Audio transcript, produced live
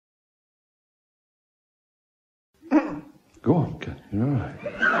Go on, Ken, you're all right.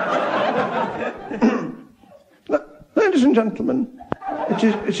 Ladies and gentlemen, it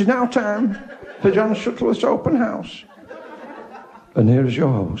is now time for John Shuttleworth's open house. And here is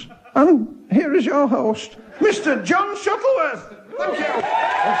your host. And here is your host, Mr. John Shuttleworth. Thank you.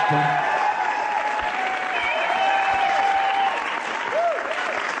 That's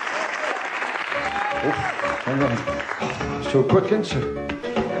cool. Hang on. It's too quick, isn't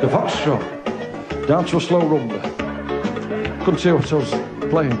it? The foxtrot. Down to a slow rumba. Couldn't see what I was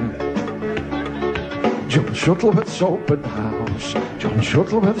playing. John Shuttleworth's open house. John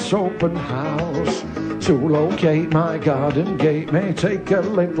Shuttleworth's open house. To locate my garden gate may take a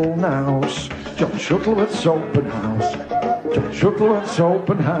little nouse. John Shuttleworth's open house. John Shuttleworth's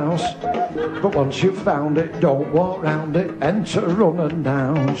open house. But once you've found it, don't walk round it. Enter, run and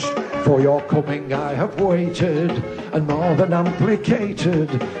announce. For your coming I have waited, and more than amply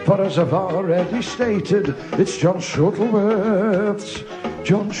catered. For as I've already stated, it's John Shuttleworth's.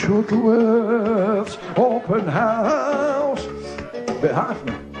 John Shuttleworth's open house. A bit high for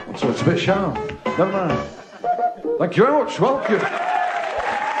me, so it's a bit sharp. Never mind. Thank you very much. Welcome.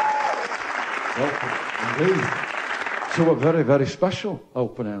 Welcome indeed to a very, very special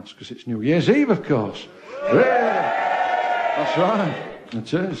open house, because it's New Year's Eve, of course. Yeah. That's right.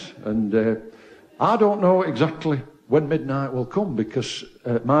 It is. And I don't know exactly when midnight will come, because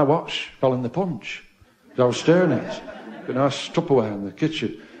my watch fell in the punch. I was staring at it. A nice Tupperware in the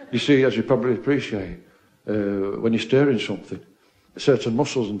kitchen. You see, as you probably appreciate, when you're stirring something, certain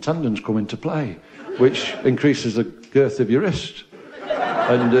muscles and tendons come into play, which increases the girth of your wrist.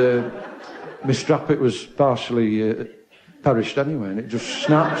 And my strap, it was partially perished anyway, and it just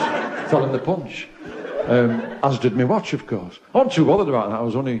snapped, fell in the punch. As did my watch, of course. I wasn't too bothered about that. I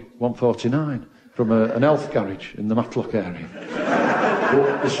was only 149 from an health garage in the Matlock area.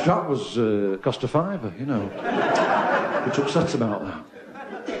 But the strap was cost a £5, you know. Bit upset about that.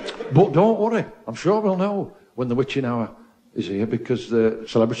 But don't worry, I'm sure we'll know when the witching hour is here, because the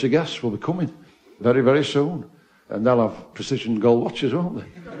celebrity guests will be coming very, very soon. And they'll have precision gold watches, won't they?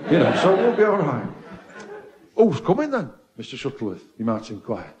 You know, so we'll be all right. Who's coming then, Mr. Shuttleworth? You might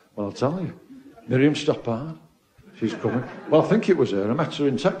inquire. Well, I'll tell you. Miriam Stoppard. She's coming. Well, I think it was her. I met her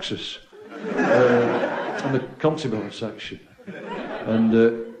in Texas. In the Contibone section. And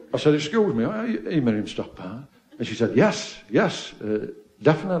I said, excuse me, are you Miriam Stoppard? And she said, yes,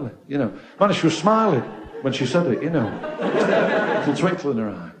 definitely, you know. Man, she was smiling when she said it, you know. A little twinkle in her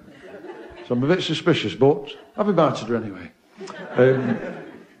eye. So I'm a bit suspicious, but I've invited her anyway.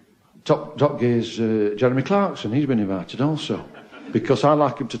 Top Gear's Jeremy Clarkson, he's been invited also. Because I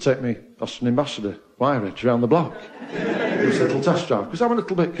like him to take me, Austin Ambassador, Wirehead, around the block. It's a little test drive, because I'm a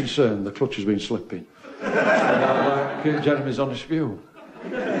little bit concerned the clutch has been slipping. And I like Jeremy's honest view.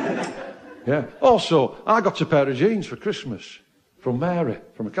 Yeah. Also, I got a pair of jeans for Christmas from Mary,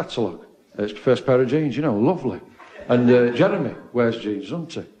 from a catalogue. It's the first pair of jeans, you know, lovely. And Jeremy wears jeans,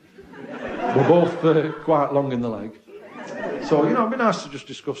 doesn't he? We're both quite long in the leg. So, you know, it'd be nice to just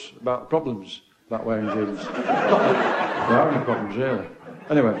discuss about problems about wearing jeans. Not that there are any problems, really.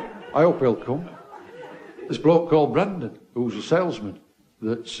 Anyway, I hope he'll come. This bloke called Brendan, who's a salesman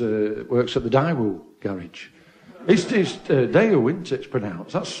that works at the Daewoo garage. It's Daewoo, isn't it, it's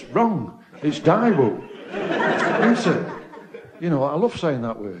pronounced? That's wrong. It's Daewoo. Isn't it? You know, I love saying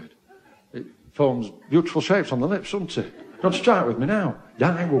that word. It forms beautiful shapes on the lips, doesn't it? You want to try it with me now?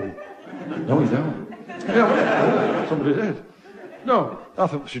 Daewoo. No, you don't. Yeah, somebody did. No, I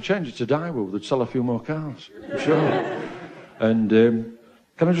think we should change it to Daewoo. They'd sell a few more cars, I'm sure. And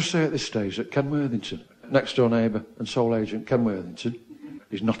can I just say at this stage that Ken Worthington, next door neighbour and sole agent Ken Worthington,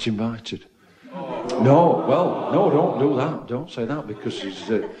 is not invited. No, well, no, don't do that. Don't say that, because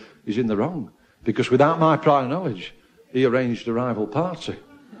he's in the wrong. Because without my prior knowledge, he arranged a rival party.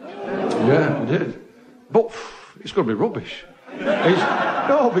 Yeah, he did. But it's going to be rubbish.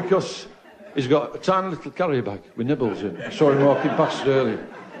 No, because he's got a tiny little carrier bag with nibbles in. I saw him walking past earlier.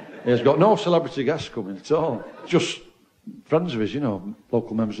 He's got no celebrity guests coming at all. Just friends of his, you know,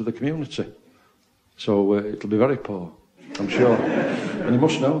 local members of the community. So it'll be very poor, I'm sure. And he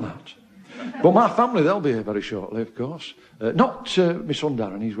must know that. But my family, they'll be here very shortly, of course. Not my son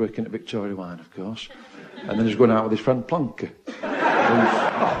Darren, he's working at Victoria Wine, of course. And then he's going out with his friend Plonker.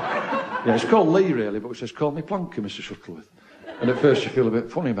 Yeah, it's called Lee, really, but he says, call me Plonker, Mr. Shuttleworth. And at first you feel a bit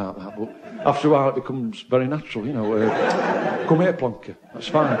funny about that, but after a while it becomes very natural, you know. Come here, Plonker, that's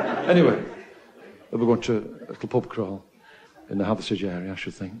fine. Anyway, we're going to a little pub crawl in the Hathersage area, I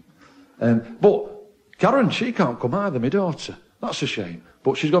should think. But Karen, she can't come either, my daughter. That's a shame.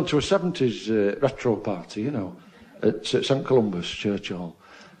 But she's gone to a 70s retro party, you know, at St Columba's Church Hall.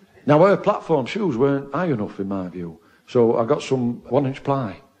 Now, her platform shoes weren't high enough, in my view. So I got some 1-inch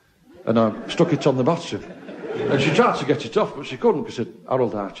ply, and I stuck it on the bottom. And she tried to get it off, but she couldn't, because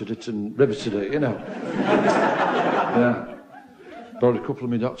Harold archered it and riveted it, you know. Yeah. Borrowed a couple of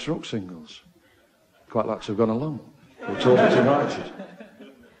my Dr. Hook singles. Quite like to have gone along. They told me to write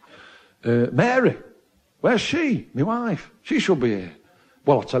it. Mary, where's she? My wife. She should be here.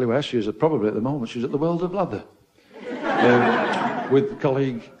 Well, I'll tell you where she is. Probably at the moment she's at the World of Leather. With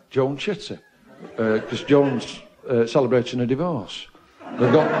colleague Joan Chitty. Because Joan's celebrating a divorce.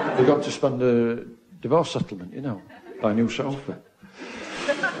 They've got to spend a divorce settlement, you know, buy a new sofa.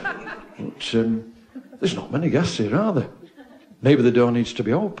 But there's not many guests here, are there? Maybe the door needs to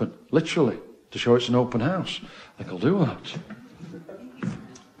be open, literally, to show it's an open house. I think I'll do that.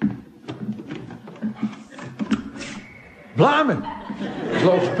 Blimey! There's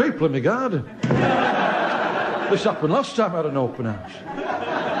loads of people in my garden. This happened last time I had an open house.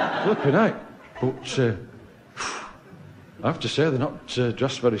 Flipping out. But I have to say they're not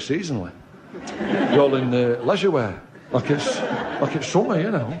dressed very seasonally. They're all in leisure wear, like it's summer,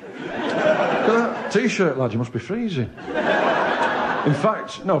 you know. Look at that T-shirt, lad, you must be freezing. In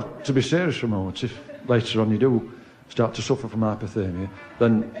fact, no, to be serious for a moment, if later on you do start to suffer from hypothermia,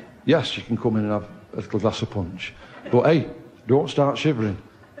 then yes, you can come in and have a little glass of punch. But hey, don't start shivering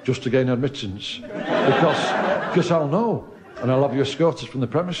just to gain admittance, because I'll know, and I'll have you escorted from the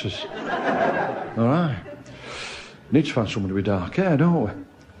premises. All right. Need to find somebody with dark hair, don't we?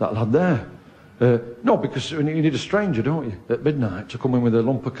 That lad there. No, because you need a stranger, don't you, at midnight to come in with a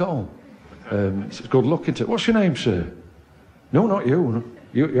lump of coal. It's good luck, isn't it? What's your name, sir? No, not you.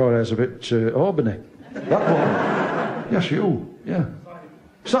 Your hair's a bit Albany. That one. Yes, you. Yeah.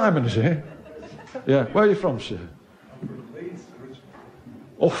 Simon, is he? Yeah. Where are you from, sir?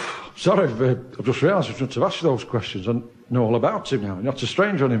 Oh, sorry, I've just realised I shouldn't have asked you those questions. I know all about him now. You're not a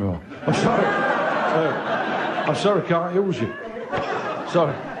stranger anymore. I'm sorry. I'm sorry, I can't use you.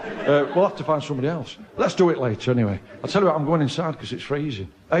 Sorry. We'll have to find somebody else. Let's do it later, anyway. I'll tell you what, I'm going inside because it's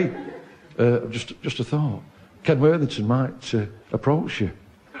freezing. Hey, just a thought. Ken Worthington might approach you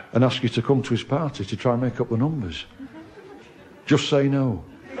and ask you to come to his party to try and make up the numbers. Just say no.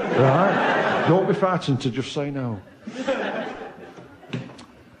 Right? Don't be frightened to just say no.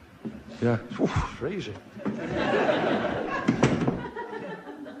 Yeah. Oof, freezing.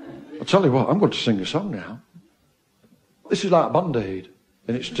 I'll tell you what, I'm going to sing a song now. This is like Band-Aid,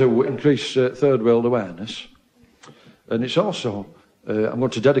 and it's to increase third world awareness. And it's also, I'm going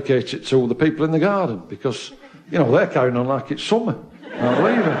to dedicate it to the people in the garden, because, you know, they're carrying on like it's summer. I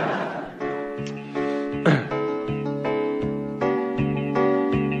believe it.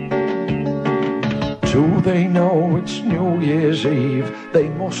 Do they know it's New Year's Eve? They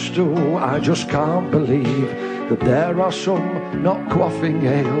must do, I just can't believe that there are some not quaffing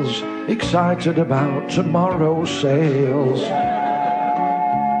ales, excited about tomorrow's sales.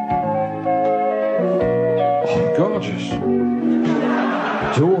 Oh, gorgeous.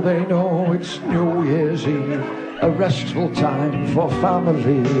 Do they know it's New Year's Eve, a restful time for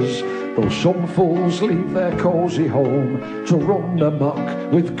families, though some fools leave their cosy home to run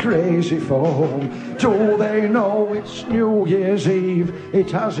amok with crazy foam. Do they know it's New Year's Eve?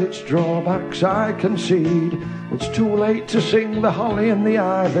 It has its drawbacks, I concede. It's too late to sing the holly and the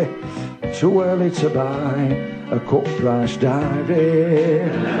ivy, too early to buy a cut price diary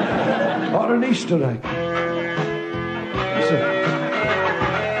or an Easter egg.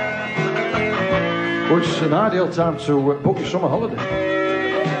 Well, it's an ideal time to book your summer holiday.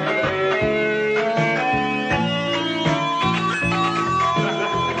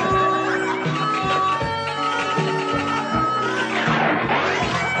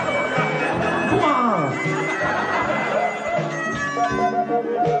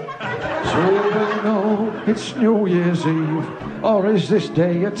 It's New Year's Eve, or is this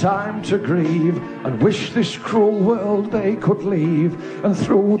day a time to grieve and wish this cruel world they could leave and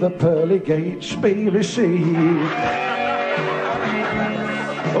through the pearly gates be received?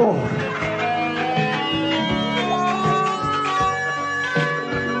 Oh.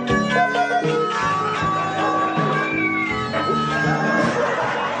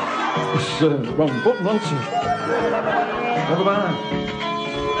 It's wrong button, isn't it? Never mind.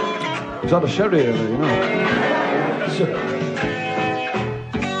 Is that a sherry earlier, you know?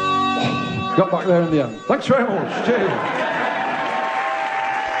 Got back there in the end. Thanks very much. Cheers.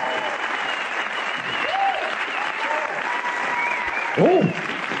 Oh,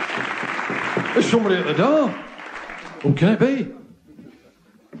 there's somebody at the door. Who can it be?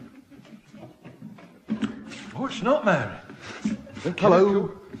 Oh, it's not Mary.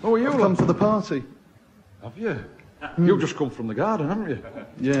 Hello. Who are you? I've come for the party. Have you? You've just come from the garden, haven't you?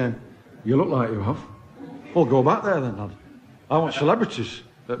 Yeah. You look like you have. Well, go back there then, lad. I want celebrities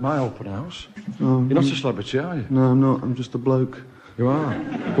at my open house. Oh, You're not a celebrity, are you? No, I'm not. I'm just a bloke. You are.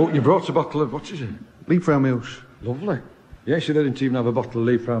 But you brought a bottle of, what is it? Liefraumilch. Lovely. Yes, you didn't even have a bottle of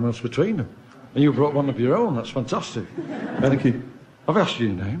Liefraumilch between them. And you brought one of your own. That's fantastic. Thank you. I've asked you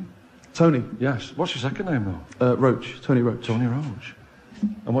your name. Tony. Yes. What's your second name, though? Roach. Tony Roach. Tony Roach.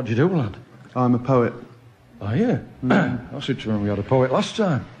 And what do you do, lad? I'm a poet. Are you? I seem to remember we had a poet last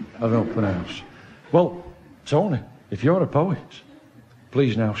time at an open house. Well, Tony, if you're a poet,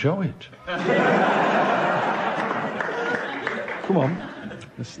 please now show it. Come on.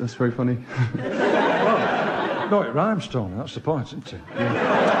 That's very funny. No, it rhymes, Tony. That's the point, isn't it?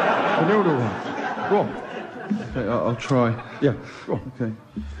 Yeah. You know the one. Go on. Okay, I'll try. Yeah, go on. Okay.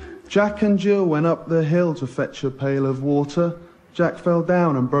 Jack and Jill went up the hill to fetch a pail of water. Jack fell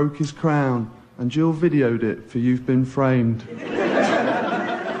down and broke his crown, and Jill videoed it for You've Been Framed.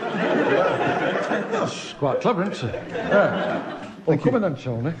 That's quite clever, isn't it? Yeah. Well, come in then,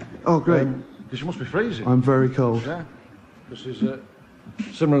 Tony. Oh, great. Because you must be freezing. I'm very cold. Yeah. This is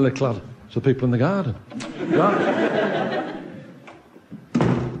similarly clad to the people in the garden. Right.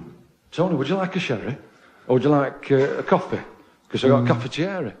 Tony, would you like a sherry? Or would you like a coffee? Because I got a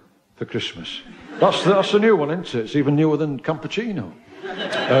cafetiere for Christmas. That's the new one, isn't it? It's even newer than cappuccino.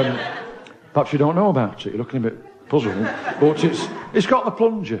 Perhaps you don't know about it. You're looking a bit puzzled. But it's got the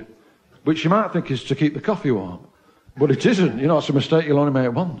plunger, which you might think is to keep the coffee warm. But it isn't. You know, it's a mistake you'll only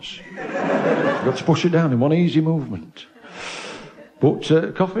make once. You've got to push it down in one easy movement.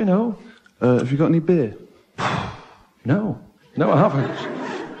 But coffee, no. Have you got any beer? No, I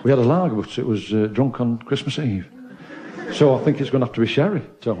haven't. We had a lager, but it was drunk on Christmas Eve. So I think it's going to have to be sherry,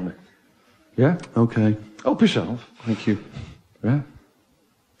 Tony. Yeah? Okay. Help yourself. Thank you. Yeah?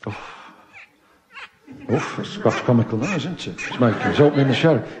 That's quite comical now, isn't it? It's opening the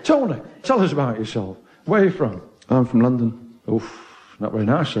sherry. Tony, tell us about yourself. Where are you from? I'm from London. Not very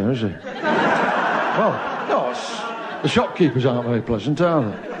nice there, is it? Well, no, the shopkeepers aren't very pleasant, are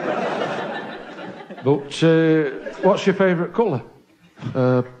they? But what's your favourite colour?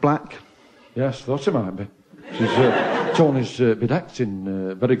 Black. Yes, thought it might be. Tony's bedecked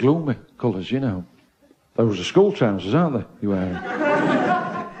in very gloomy colours, you know. Those are school trousers, aren't they, you're wearing?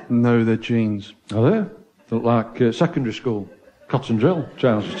 No, they're jeans. Are they? They look like secondary school cotton drill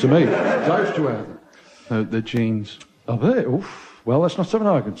trousers to me. I used to wear them. No, they're jeans. Are they? Well, let's not have an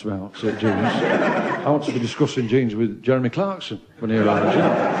argument about jeans. I want to be discussing jeans with Jeremy Clarkson when he arrives, you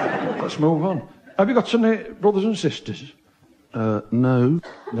know. Let's move on. Have you got any brothers and sisters? No.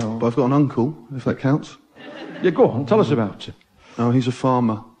 But I've got an uncle, if that counts. Yeah, go on, tell us about him. Oh, he's a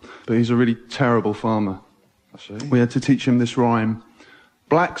farmer, but he's a really terrible farmer. I see. We had to teach him this rhyme.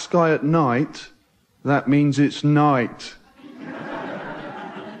 Black sky at night, that means it's night.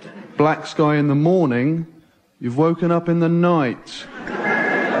 Black sky in the morning, you've woken up in the night.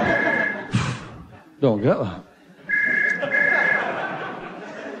 Don't get that.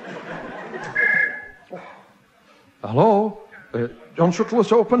 Hello? John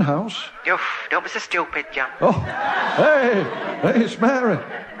Shuttleworths open house? Don't be so stupid, John. Oh, hey, it's Mary.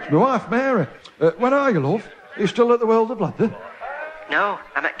 It's my wife, Mary. Where are you, love? Are you still at the World of Leather? No,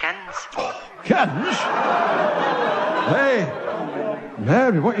 I'm at Ken's. Ken's? Hey,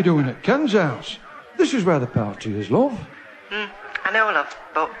 Mary, what are you doing at Ken's house? This is where the party is, love. I know, love,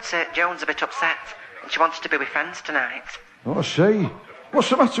 but Joan's a bit upset. And she wants to be with friends tonight. Oh, I see. What's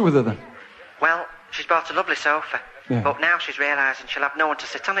the matter with her, then? Well, she's bought a lovely sofa. Yeah. But now she's realising she'll have no one to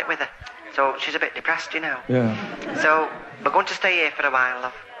sit on it with her. So she's a bit depressed, you know. Yeah. So we're going to stay here for a while,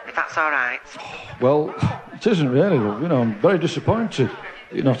 love, if that's all right. Well, it isn't really, love. You know, I'm very disappointed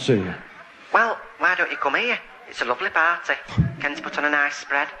you're not here. Well, why don't you come here? It's a lovely party. Ken's put on a nice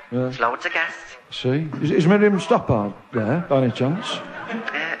spread. Yeah. There's loads of guests. See? Is Miriam Stoppard there, by any chance?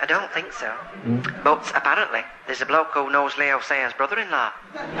 I don't think so. But apparently, there's a bloke who knows Leo Sayers' brother-in-law.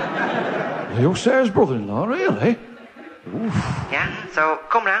 Leo Sayers' brother-in-law, really? Oof. Yeah, so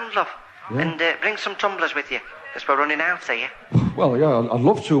come round, love. Yeah. And bring some tumblers with you, because we're running out here. Well, yeah, I'd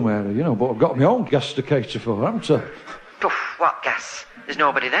love to, Mary, you know, but I've got my own guests to cater for, haven't I? Poof, what gas? There's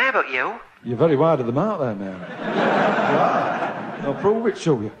nobody there but you. You're very wide of the mark there, Mary. Yeah. I'll prove it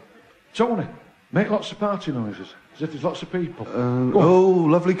to you. Tony, make lots of party noises, as if there's lots of people.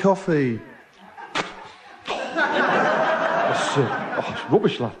 Lovely coffee. It's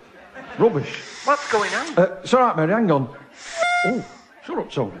rubbish, lad. Rubbish. What's going on? It's all right, Mary, hang on. Oh, shut up,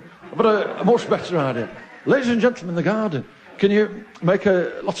 Tony. I've got a much better idea. Ladies and gentlemen in the garden, can you make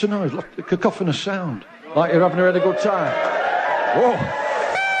a lot of noise, a cacophonous sound, like you're having a really good time? Whoa.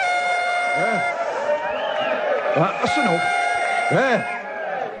 Yeah. That's enough.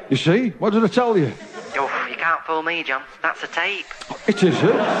 There. You see? What did I tell you? Oh, you can't fool me, John. That's a tape. It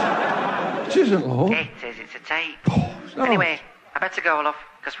isn't. It isn't, love. It is, it's a tape. No. Anyway, I better go, love,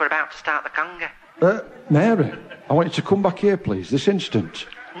 because we're about to start the conga. Mary, I want you to come back here, please, this instant.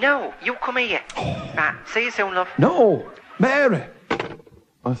 No, you come here. Right, see you soon, love. No, Mary.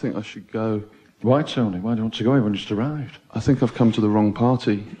 I think I should go. Why, Tony? Why don't you go? You've just arrived. I think I've come to the wrong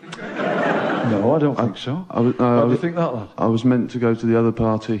party. No, I don't think so. How do you think that, lad? I was meant to go to the other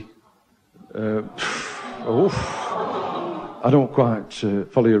party. I don't quite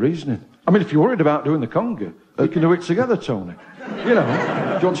follow your reasoning. I mean, if you're worried about doing the conga, we can do it together, Tony. You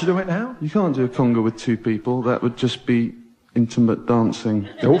know, do you want to do it now? You can't do a conga with two people. That would just be intimate dancing.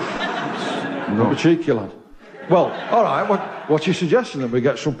 Not a cheeky lad. Well, all right, what you suggesting, that we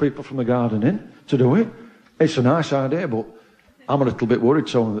get some people from the garden in to do it? It's a nice idea, but I'm a little bit worried,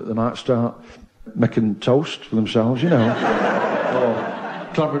 Tony, that they might start making toast for themselves, you know,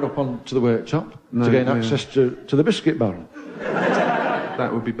 or clambering up onto the worktop to gain access to the biscuit barrel.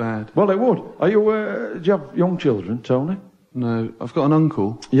 That would be bad. Well, it would. Do you have young children, Tony? No, I've got an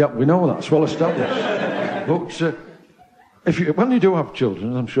uncle. Yeah, we know that. It's well established. But when you do have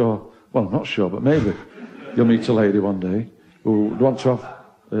children, I'm sure, well, I'm not sure, but maybe you'll meet a lady one day who would want to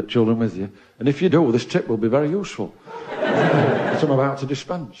have children with you. And if you do, this tip will be very useful that I'm about to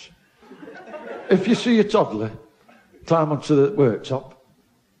dispense. If you see a toddler climb onto the worktop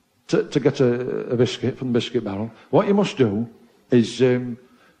to get a biscuit from the biscuit barrel, what you must do is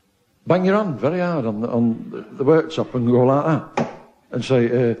bang your hand very hard on the worktop and go like that and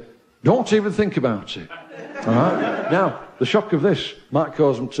say, don't even think about it. All right? Now, the shock of this might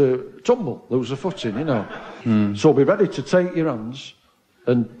cause them to tumble, lose their footing, you know. So be ready to take your hands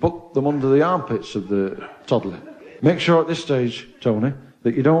and put them under the armpits of the toddler. Make sure at this stage, Tony,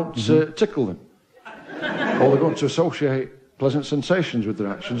 that you don't tickle them, or they're going to associate pleasant sensations with their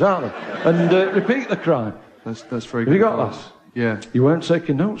actions, aren't they? And repeat the crime. That's very good. Have you got advice. that? Yeah. You weren't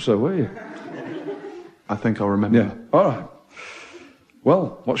taking notes, though, were you? I think I'll remember. Yeah. All right.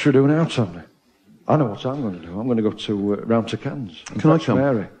 Well, what should we do now, Tony? I know what I'm going to do. I'm going to go round to Cairns. Can I come?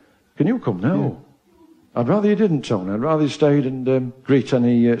 Mary. Can you come? No. Yeah. I'd rather you didn't, Tony. I'd rather you stayed and greet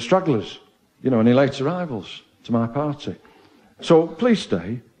any stragglers, you know, any late arrivals to my party. So please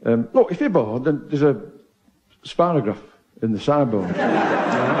stay. Look, if you're bored, then there's a spirograph in the sideboard.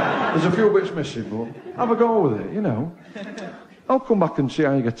 There's a few bits missing, but have a go with it, you know. I'll come back and see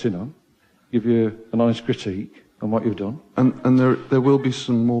how you're getting on. Give you an honest critique on what you've done. And there will be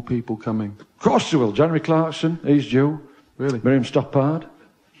some more people coming. Of course there will. Jeremy Clarkson, he's due. Really? Miriam Stoppard.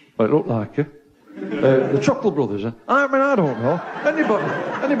 Well, it looked like her. The Chuckle Brothers. I mean, I don't know.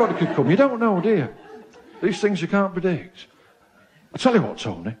 Anybody could come. You don't know, do you? These things you can't predict. I tell you what,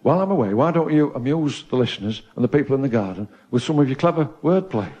 Tony, while I'm away, why don't you amuse the listeners and the people in the garden with some of your clever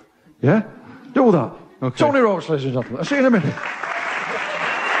wordplay? Yeah? Do that. Okay. Tony Roach, ladies and gentlemen. I'll see you in a minute.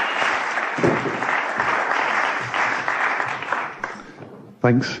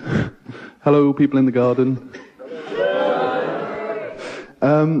 Thanks. Hello, people in the garden.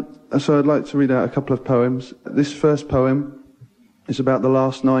 So I'd like to read out a couple of poems. This first poem is about the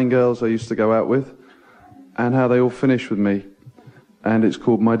last 9 girls I used to go out with and how they all finished with me. And it's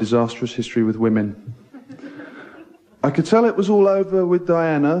called My Disastrous History with Women. I could tell it was all over with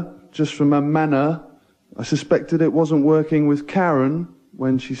Diana, just from her manner. I suspected it wasn't working with Karen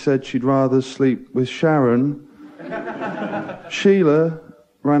when she said she'd rather sleep with Sharon. Sheila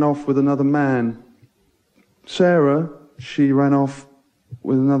ran off with another man. Sarah, she ran off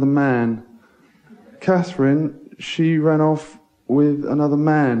with another man. Catherine, she ran off with another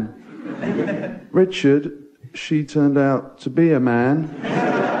man. Richard, she turned out to be a man.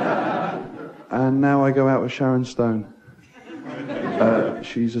 And now I go out with Sharon Stone.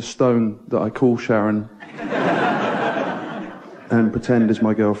 She's a stone that I call Sharon and pretend is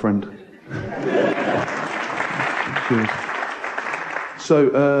my girlfriend. Cheers. So,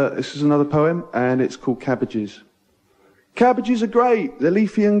 this is another poem, and it's called Cabbages. Cabbages are great. They're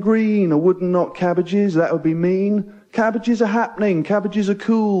leafy and green. I wouldn't knock cabbages. That would be mean. Cabbages are happening. Cabbages are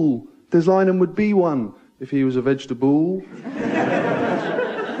cool. Des Lynam would be one if he was a vegetable. You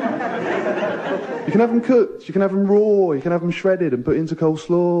can have them cooked. You can have them raw. You can have them shredded and put into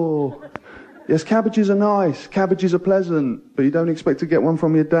coleslaw. Yes, cabbages are nice. Cabbages are pleasant. But you don't expect to get one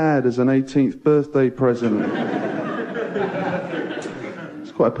from your dad as an 18th birthday present.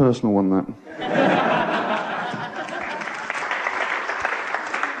 It's quite a personal one, that.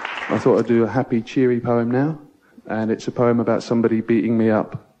 I thought I'd do a happy, cheery poem now, and it's a poem about somebody beating me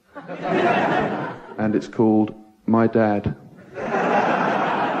up. And it's called My Dad.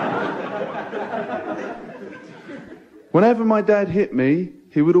 Whenever my dad hit me,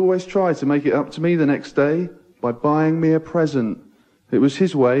 he would always try to make it up to me the next day by buying me a present. It was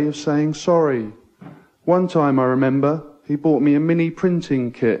his way of saying sorry. One time, I remember, he bought me a mini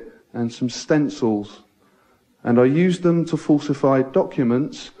printing kit and some stencils, and I used them to falsify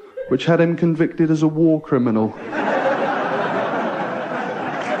documents which had him convicted as a war criminal.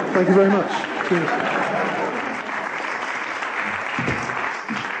 Thank you very much. Cheers.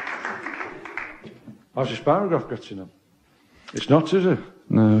 How's this paragraph getting on? It's not, is it?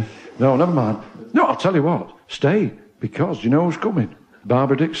 No. No, never mind. No, I'll tell you what. Stay, because do you know who's coming?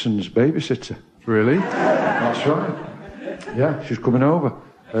 Barbara Dixon's babysitter. Really? That's right. Yeah, she's coming over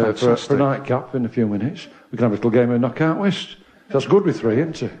for a nightcap in a few minutes. We can have a little game of knockout whist. That's good with 3,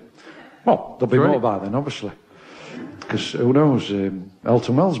 isn't it? Well, there'll be more by then, obviously. Because who knows,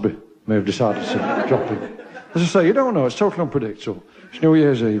 Elton Wellesby may have decided to drop in. As I say, you don't know, it's totally unpredictable. It's New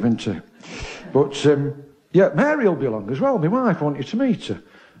Year's Eve, isn't it? But, yeah, Mary will be along as well. My wife, I want you to meet her.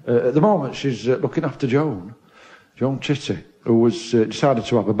 At the moment, she's looking after Joan Chitty, who was decided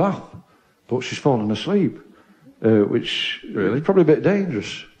to have a bath, but she's fallen asleep, which is probably a bit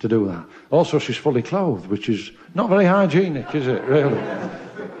dangerous to do that. Also, she's fully clothed, which is not very hygienic, is it, really?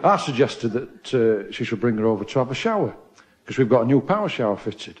 I suggested that she should bring her over to have a shower, because we've got a new power shower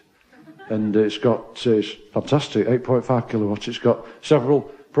fitted. And it's fantastic, 8.5 kilowatts. It's got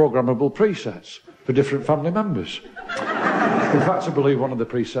several programmable presets for different family members. In fact, I believe one of the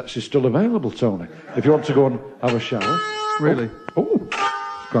presets is still available, Tony. If you want to go and have a shower. Really? Oh,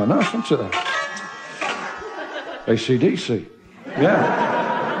 it's quite nice, isn't it, then? AC/DC.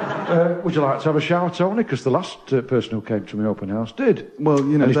 Yeah. Would you like to have a shower, Tony? Because the last person who came to my open house did. Well,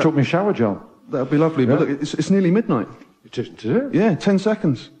 you know... And he took me a shower, John. That'd be lovely, but look, it's nearly midnight. It isn't, is it? Yeah, 10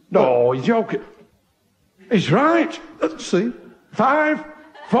 seconds. No, you're joking. He's right. Let's see. 5,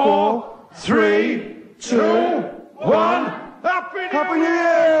 4, 3, 2, 1. Happy New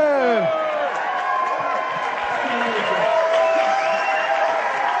Year!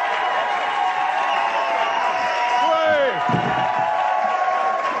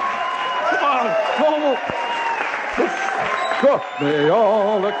 Come on, normal. God, may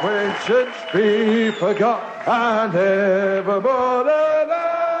all acquaintance be forgot, and everybody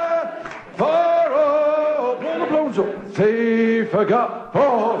there for all. Blow the blows up. Be forgot for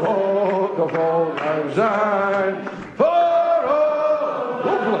all the whole time. For all.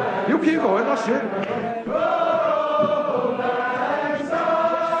 Lovely. You keep going, that's it.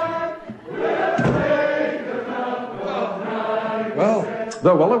 Well,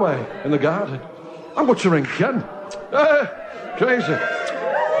 they're well away in the garden. I'm going to ring Ken. Crazy.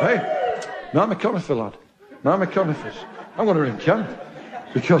 Hey, Marmy Conifer, lad. Marmy Conifers. I'm going to ring Ken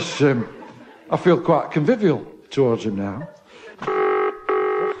because I feel quite convivial towards him now.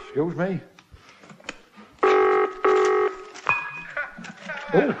 Excuse me.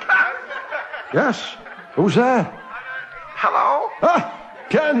 Oh. Yes. Who's there? Hello? Ah,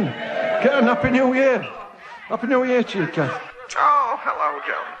 Ken. Ken, Happy New Year. Happy New Year to you, Ken. Oh, hello,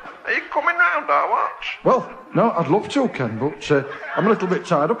 John. Are you coming round or what? Well, no, I'd love to, Ken, but I'm a little bit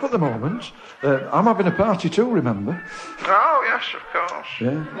tied up at the moment. I'm having a party too, remember? Oh, yes, of course.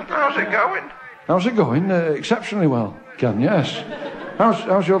 Yeah. How's it going? How's it going? Exceptionally well, Ken, yes.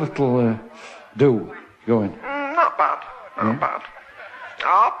 How's your little do going? Not bad, not bad.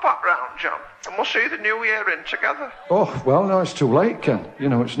 I'll pop round, John, and we'll see the new year in together. Oh, well, no, it's too late, Ken. You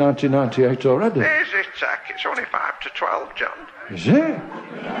know, it's 1998 already. Is it, Tech? It's only 5 to 12, John. Is it?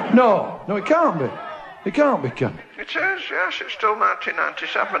 No, it can't be. It can't be, Ken. It is, yes, it's still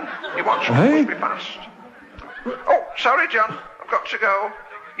 1997. You watch it Hey? will be fast. Oh, sorry, John, I've got to go.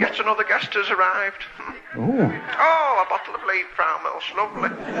 Yet another guest has arrived. Oh. Oh, a bottle of Leaf Brown Milk's lovely.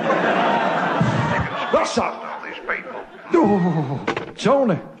 That's that. All these people. Oh,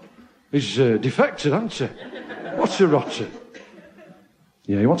 Tony. He's defected, hasn't he? What's a rotter?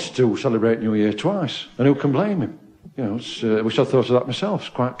 Yeah, he wants to celebrate New Year twice. And who can blame him? You know, wish I'd thought of that myself. It's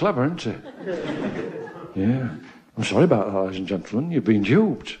quite clever, isn't it? Yeah. I'm sorry about that, ladies and gentlemen. You've been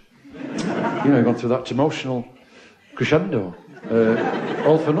duped. You know, you've gone through that emotional crescendo.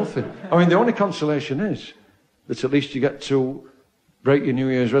 All for nothing. I mean, the only consolation is that at least you get to break your New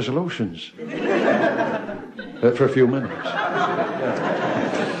Year's resolutions for a few minutes.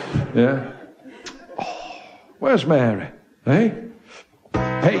 Yeah. Oh, where's Mary? Hey?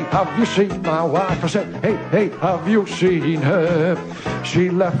 Hey, have you seen my wife? I said, hey, have you seen her? She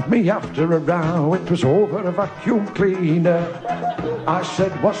left me after a row. It was over a vacuum cleaner. I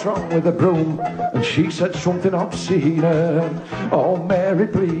said, what's wrong with the broom? And she said something obscene. Oh, Mary,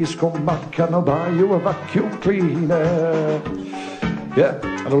 please come back and I'll buy you a vacuum cleaner. Yeah,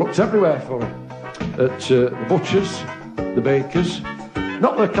 and I looked everywhere for it. At the butcher's, the bakers,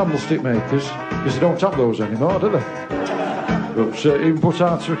 not the candlestick makers, because they don't have those anymore, do they? But he put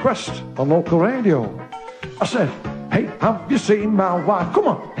out a request on local radio. I said, hey, have you seen my wife? Come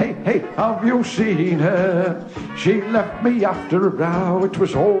on, hey, have you seen her? She left me after a row, it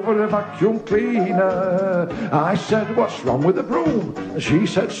was over a vacuum cleaner. I said, what's wrong with the broom? And she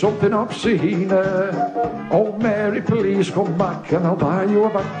said something obscene. Oh, Mary, please come back and I'll buy you a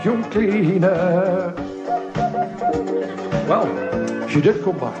vacuum cleaner. Well, she did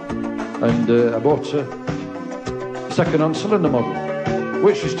come back, and I bought a second-hand cylinder model,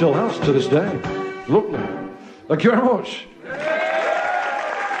 which she still has to this day. Lovely. Thank you very much.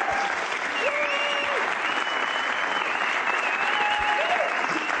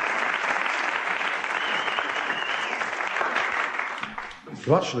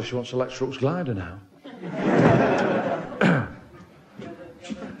 So actually, she wants a Electrolux glider now.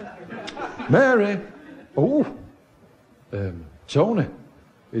 Mary. Oh. Tony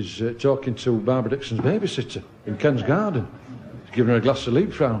is talking to Barbara Dixon's babysitter in Ken's garden. He's giving her a glass of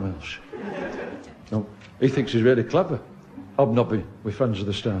Liebfrauen Milch. No, he thinks he's really clever, hobnobbing with Friends of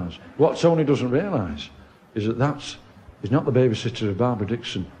the Stars. What Tony doesn't realise is that he's not the babysitter of Barbara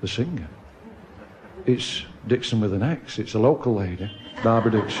Dixon, the singer. It's Dixon with an X. It's a local lady,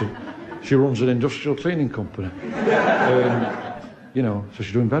 Barbara Dixon. She runs an industrial cleaning company. You know, so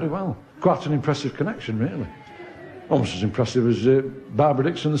she's doing very well. Quite an impressive connection, really. Almost as impressive as Barbara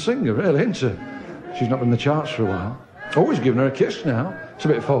Dixon, the singer, really, isn't she? She's not been in the charts for a while. Oh, he's giving her a kiss now. It's a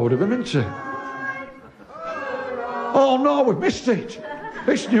bit forward of him, isn't it? Oh, no, we've missed it.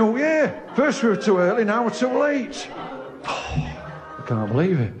 It's New Year. First we were too early, now we're too late. Oh, I can't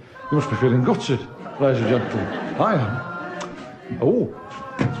believe it. You must be feeling gutted, ladies and gentlemen. I am. Oh.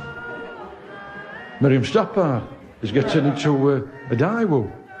 Miriam Stappard is getting into a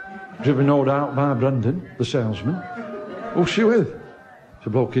Daewoo, driven no doubt by Brendan, the salesman. Who's she with? It's a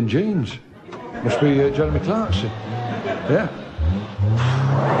bloke in jeans. Must be Jeremy Clarkson. Yeah.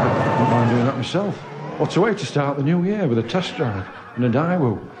 I don't mind doing that myself. What a way to start the new year with a test drive and a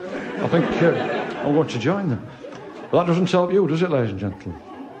Daewoo. I think I'm going to join them. But that doesn't help you, does it, ladies and gentlemen?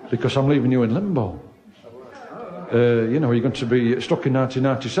 Because I'm leaving you in limbo. You know, you're going to be stuck in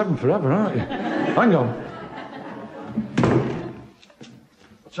 1997 forever, aren't you? Hang on.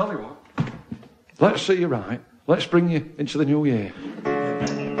 I'll tell you what. Let's see you right. Let's bring you into the new year.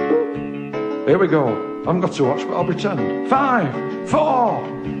 Here we go. I haven't got to watch, but I'll pretend. 5, 4,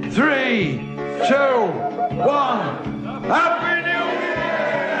 3, 2, 1. Happy New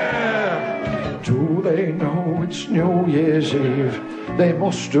Year! Do they know it's New Year's Eve? They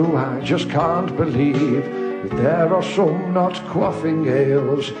must do, I just can't believe that there are some not quaffing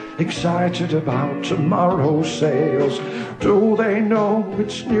ales, excited about tomorrow's sales. Do they know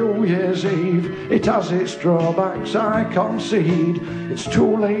it's New Year's Eve? It has its drawbacks, I concede. It's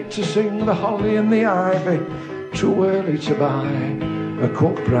too late to sing the holly and the ivy, too early to buy a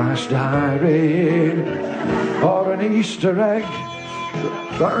cut price diary or an Easter egg.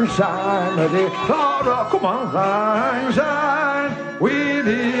 Certain time of the come on, Einstein, we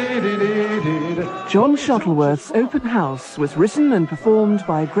did. John Shuttleworth's Open House was written and performed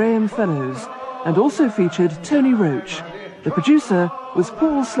by Graham Fellows and also featured Tony Roach. The producer was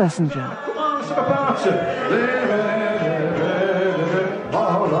Paul Schlesinger. Come on, let's have a party.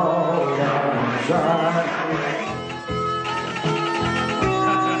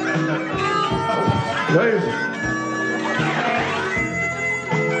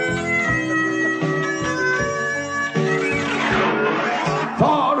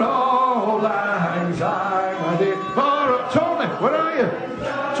 Tony, where are you?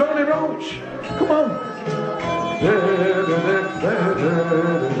 Tony Roach, come on.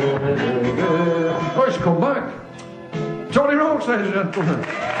 Oh, he's come back. Tony Roach, ladies and gentlemen.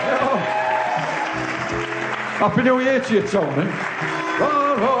 Oh. Happy New Year to you, Tony.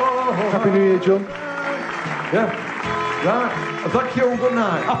 Happy New Year, John. Yeah. Right. Thank you and good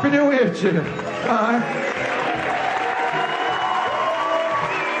night. Happy New Year to you. Bye.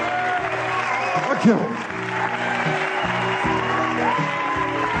 Thank you.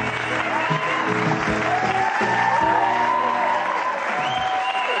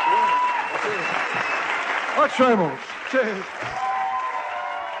 Thanks very much. Cheers.